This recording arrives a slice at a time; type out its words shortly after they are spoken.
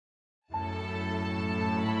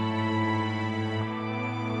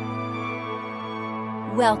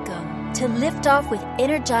Welcome to Lift Off with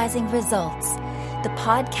Energizing Results, the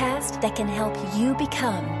podcast that can help you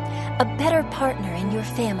become a better partner in your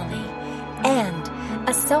family and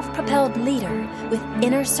a self-propelled leader with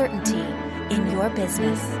inner certainty in your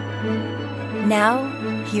business. Now,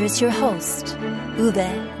 here's your host,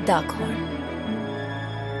 Uwe Daghorn.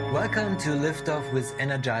 Welcome to Lift Off with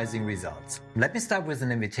Energizing Results. Let me start with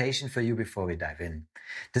an invitation for you before we dive in.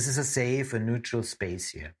 This is a safe and neutral space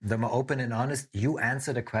here. The more open and honest you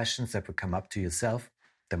answer the questions that will come up to yourself,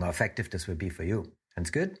 the more effective this will be for you. Sounds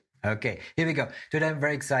good? Okay, here we go. Today I'm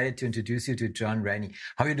very excited to introduce you to John Rennie.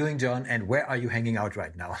 How are you doing, John? And where are you hanging out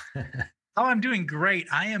right now? Oh, I'm doing great.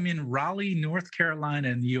 I am in Raleigh, North Carolina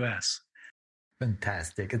in the U.S.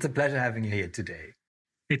 Fantastic. It's a pleasure having you here today.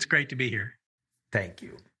 It's great to be here. Thank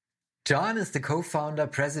you. John is the co-founder,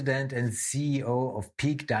 president, and CEO of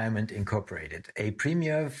Peak Diamond Incorporated, a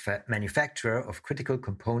premier manufacturer of critical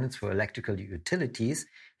components for electrical utilities.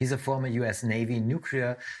 He's a former U.S. Navy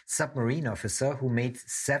nuclear submarine officer who made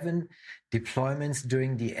 7 deployments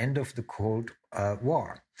during the end of the Cold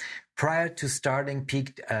War. Prior to starting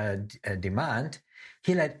Peak Demand,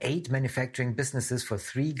 he led 8 manufacturing businesses for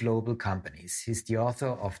 3 global companies. He's the author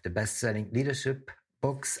of the best-selling leadership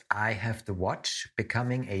books, I Have the Watch,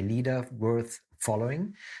 Becoming a Leader Worth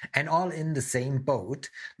Following, and All in the Same Boat,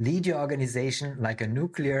 Lead Your Organization Like a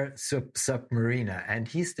Nuclear Submariner. And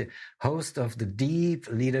he's the host of the Deep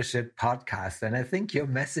Leadership Podcast. And I think your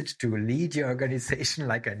message to lead your organization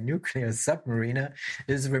like a nuclear submariner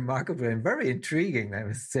is remarkable and very intriguing, I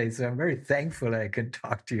must say. So I'm very thankful I can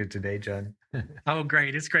talk to you today, John. Oh,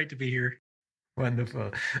 great. It's great to be here. Wonderful.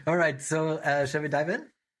 All right. So shall we dive in?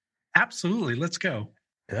 Absolutely. Let's go.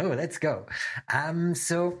 Oh, let's go.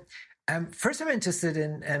 First, I'm interested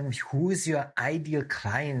in who is your ideal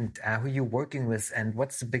client, who you're working with, and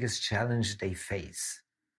what's the biggest challenge they face?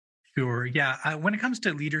 Sure. Yeah. When it comes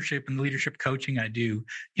to leadership and leadership coaching, I do.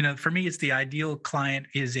 For me, it's the ideal client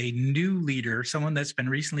is a new leader, someone that's been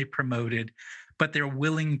recently promoted, but they're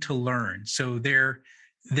willing to learn. So they've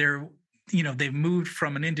moved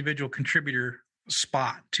from an individual contributor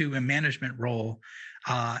spot to a management role.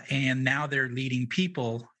 And now they're leading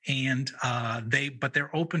people, and but they're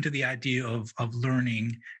open to the idea of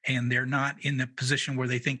learning, and they're not in the position where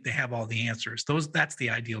they think they have all the answers. That's the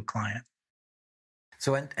ideal client.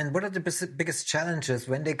 So, and what are the biggest challenges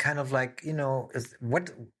when they kind of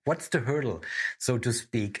what's the hurdle, so to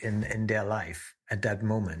speak, in their life at that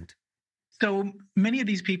moment? So many of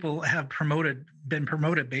these people have been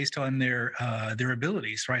promoted based on their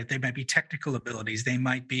abilities, right? They might be technical abilities. They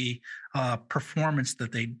might be performance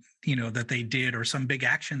that they did, or some big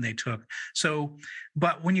action they took. So,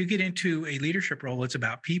 but when you get into a leadership role, it's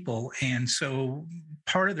about people. And so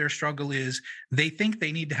part of their struggle is they think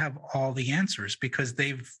they need to have all the answers because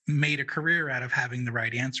they've made a career out of having the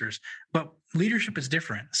right answers. But leadership is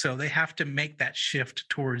different. So they have to make that shift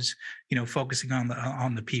towards, focusing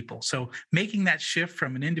on the people. So making that shift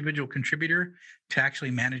from an individual contributor to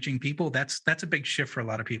actually managing people, that's a big shift for a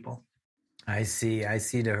lot of people. I see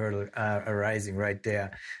the hurdle arising right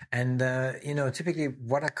there. And, typically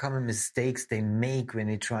what are common mistakes they make when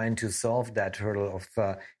they're trying to solve that hurdle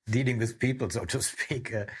of dealing with people, so to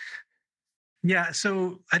speak? Yeah.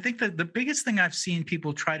 So I think that the biggest thing I've seen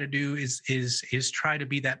people try to do is try to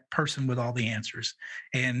be that person with all the answers.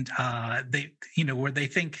 And where they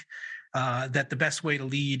think that the best way to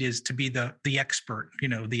lead is to be the expert,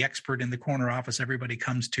 the expert in the corner office everybody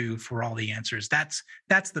comes to for all the answers. That's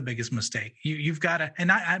the biggest mistake. You've got to,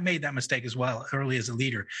 and I made that mistake as well early as a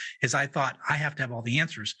leader, is I thought I have to have all the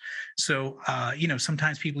answers. So,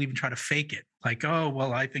 sometimes people even try to fake it, like, oh,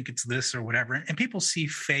 well, I think it's this or whatever. And people see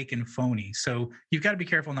fake and phony. So you've got to be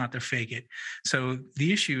careful not to fake it. So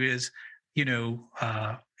the issue is,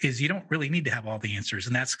 is you don't really need to have all the answers.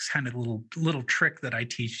 And that's kind of a little trick that I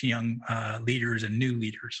teach young leaders and new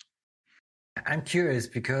leaders. I'm curious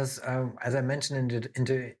because, as I mentioned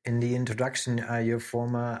in the introduction, you're a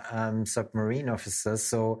former submarine officer.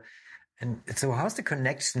 So how's the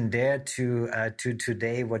connection there to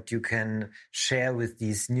today, what you can share with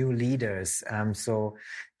these new leaders? So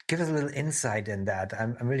give us a little insight in that.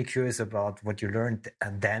 I'm really curious about what you learned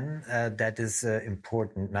then that is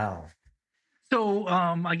important now. So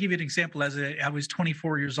I'll give you an example. I was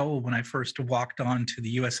 24 years old when I first walked on to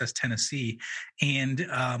the USS Tennessee. And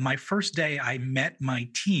my first day, I met my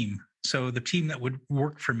team. So the team that would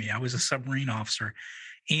work for me, I was a submarine officer.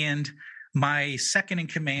 And my second in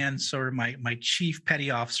command, sort of my chief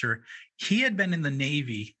petty officer, he had been in the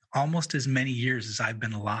Navy almost as many years as I've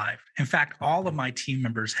been alive. In fact, all of my team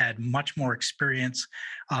members had much more experience,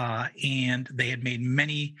 and they had made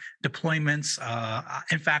many deployments.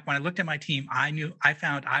 In fact, when I looked at my team, I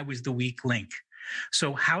found I was the weak link.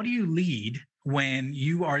 So how do you lead when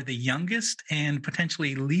you are the youngest and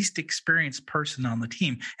potentially least experienced person on the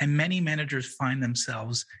team? And many managers find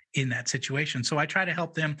themselves in that situation. So I try to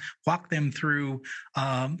help them, walk them through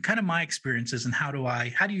kind of my experiences and how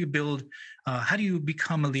do you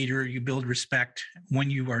become a leader? You build respect when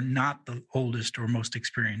you are not the oldest or most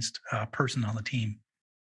experienced person on the team.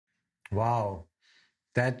 Wow.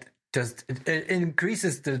 That just it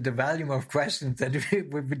increases the volume of questions, and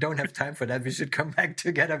we don't have time for that. We should come back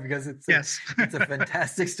together because it's a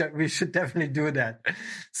fantastic start. We should definitely do that.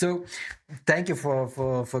 So thank you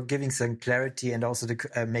for giving some clarity and also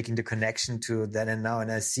making the connection to then and now. And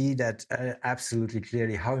I see that absolutely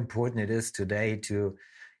clearly how important it is today to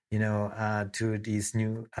these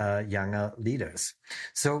new younger leaders.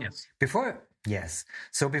 So before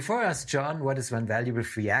I ask John, what is one valuable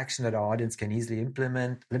free action that our audience can easily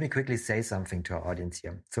implement? Let me quickly say something to our audience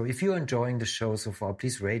here. So if you're enjoying the show so far,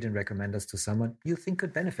 please rate and recommend us to someone you think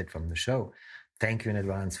could benefit from the show. Thank you in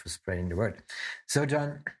advance for spreading the word. So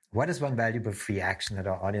John, what is one valuable free action that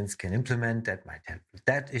our audience can implement that might help with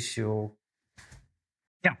that issue?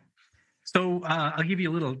 Yeah. So I'll give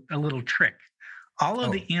you a little trick. All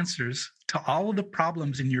of the answers to all of the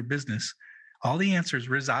problems in your business, all the answers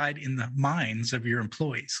reside in the minds of your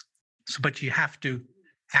employees. But you have to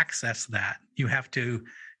access that. You have to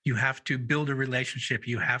build a relationship.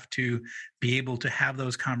 You have to be able to have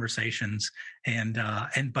those conversations.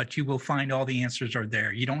 But you will find all the answers are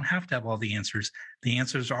there. You don't have to have all the answers. The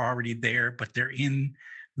answers are already there, but they're in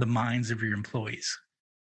the minds of your employees.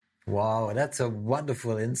 Wow, that's a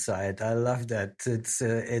wonderful insight. I love that.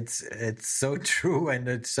 It's so true and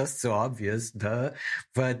it's just so obvious, but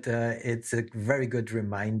it's a very good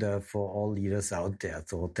reminder for all leaders out there.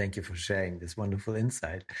 So thank you for sharing this wonderful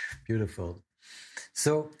insight. Beautiful.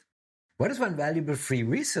 So what is one valuable free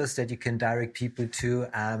resource that you can direct people to,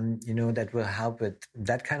 that will help with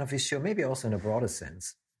that kind of issue, maybe also in a broader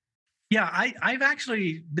sense? Yeah, I've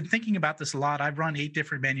actually been thinking about this a lot. I've run 8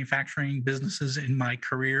 different manufacturing businesses in my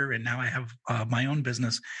career, and now I have my own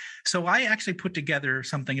business. So I actually put together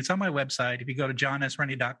something. It's on my website. If you go to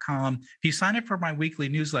johnsrennie.com, if you sign up for my weekly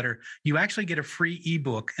newsletter, you actually get a free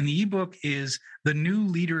ebook. And the ebook is The New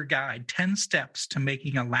Leader Guide, 10 Steps to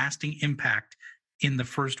Making a Lasting Impact in the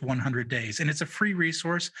First 100 Days. And it's a free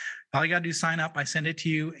resource. All you got to do is sign up. I send it to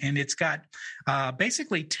you. And it's got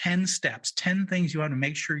basically 10 steps, 10 things you want to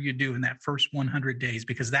make sure you do in that first 100 days,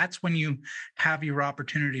 because that's when you have your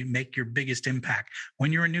opportunity to make your biggest impact.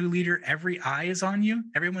 When you're a new leader, every eye is on you.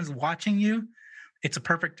 Everyone's watching you. It's a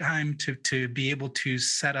perfect time to be able to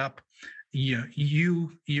set up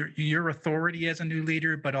your authority as a new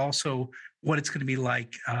leader, but also what it's going to be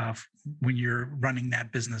like when you're running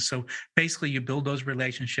that business. So basically you build those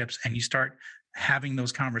relationships and you start having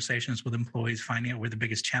those conversations with employees, finding out where the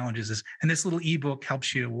biggest challenges is. And this little ebook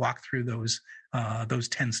helps you walk through those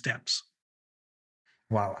 10 steps.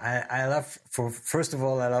 Wow. I love, first of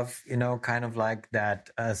all, I love, kind of like that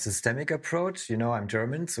systemic approach. I'm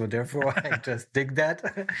German, so therefore I just dig that.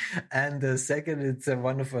 And the second,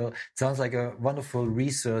 sounds like a wonderful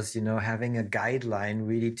resource, having a guideline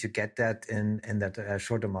really to get that in that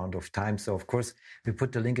short amount of time. So of course, we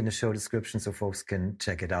put the link in the show description so folks can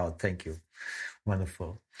check it out. Thank you.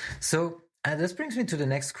 Wonderful. So this brings me to the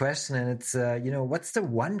next question, and it's, what's the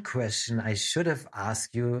one question I should have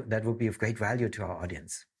asked you that would be of great value to our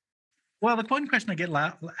audience? Well, the one question I get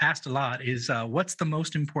asked a lot is, what's the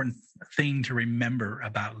most important thing to remember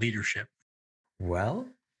about leadership? Well,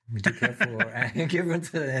 be careful. Give me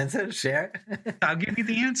the answer. Share. I'll give you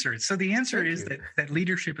the answer. So the answer is that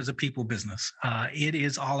leadership is a people business. It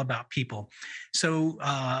is all about people. So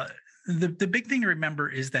the big thing to remember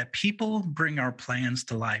is that people bring our plans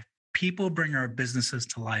to life. People bring our businesses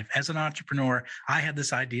to life. As an entrepreneur, I had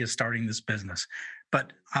this idea of starting this business.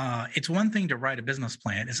 But it's one thing to write a business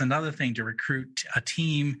plan. It's another thing to recruit a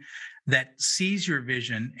team that sees your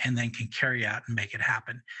vision and then can carry out and make it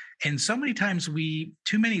happen. And so many times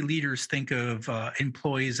too many leaders think of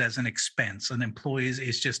employees as an expense, and employees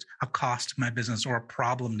is just a cost to my business or a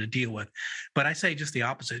problem to deal with. But I say just the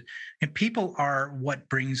opposite. And people are what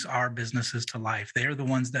brings our businesses to life. They're the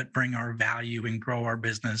ones that bring our value and grow our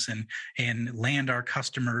business and land our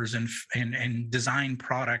customers and design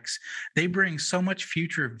products. They bring so much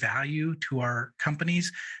future value to our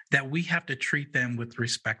companies that we have to treat them with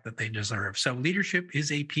respect that they deserve. So leadership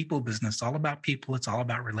is a people business. It's all about people. It's all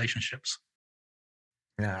about relationships.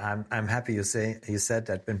 Yeah, I'm happy you said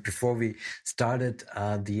that. And before we started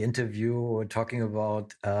the interview, we were talking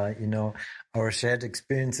about our shared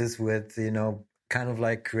experiences with kind of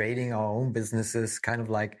like creating our own businesses, kind of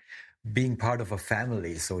like being part of a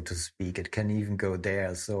family, so to speak. It can even go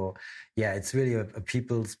there. So yeah, it's really a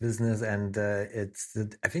people's business, and I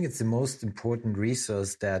think it's the most important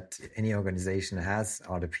resource that any organization has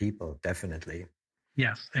are the people, definitely.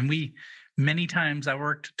 Yes, and many times I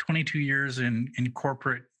worked 22 years in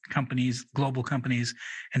corporate companies, global companies,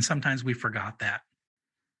 and sometimes we forgot that.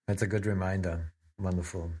 That's a good reminder.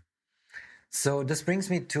 Wonderful. So this brings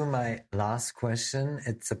me to my last question.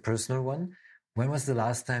 It's a personal one. When was the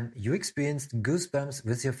last time you experienced goosebumps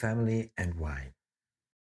with your family, and why?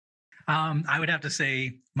 I would have to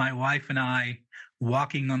say my wife and I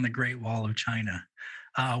walking on the Great Wall of China.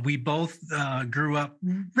 We both grew up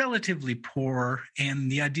relatively poor,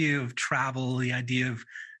 and the idea of travel, the idea of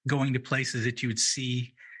going to places that you would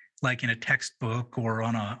see like in a textbook or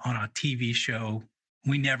on a TV show,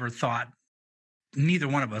 neither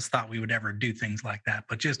one of us thought we would ever do things like that.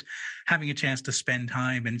 But just having a chance to spend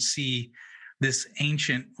time and see this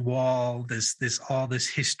ancient wall, all this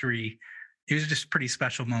history, it was just a pretty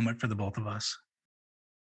special moment for the both of us.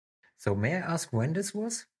 So may I ask when this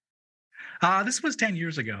was? This was 10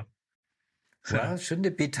 years ago. So. Well, shouldn't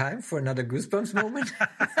it be time for another Goosebumps moment?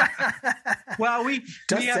 Well, we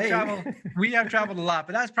have traveled a lot,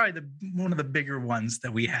 but that's probably one of the bigger ones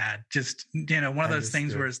that we had. Just, one of those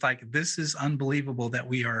things where it's like, this is unbelievable that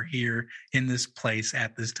we are here in this place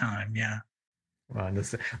at this time. Yeah. Well,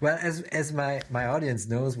 as my audience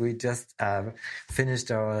knows, we just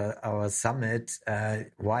finished our summit,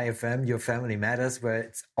 YFM, Your Family Matters, where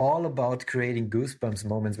it's all about creating goosebumps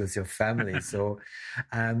moments with your family. So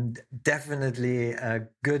definitely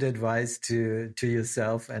good advice to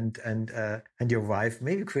yourself and your wife,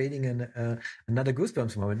 maybe creating another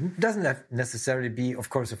goosebumps moment. It doesn't have necessarily be, of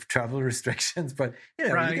course, of travel restrictions, but you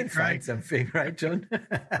can find something, right, John?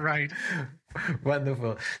 Right.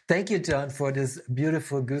 Wonderful. Thank you, John, for this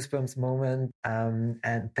beautiful Goosebumps moment.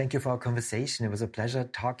 And thank you for our conversation. It was a pleasure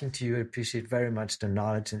talking to you. I appreciate very much the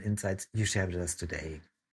knowledge and insights you shared with us today.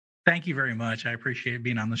 Thank you very much. I appreciate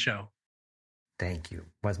being on the show. Thank you. It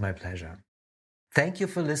was my pleasure. Thank you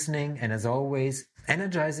for listening. And as always,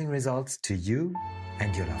 energizing results to you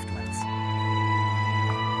and your loved ones.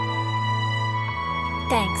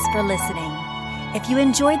 Thanks for listening. If you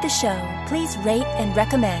enjoyed the show, please rate and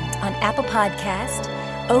recommend on Apple Podcast,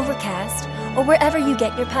 Overcast, or wherever you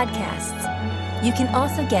get your podcasts. You can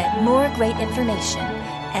also get more great information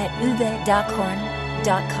at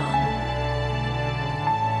uwedockhorn.com.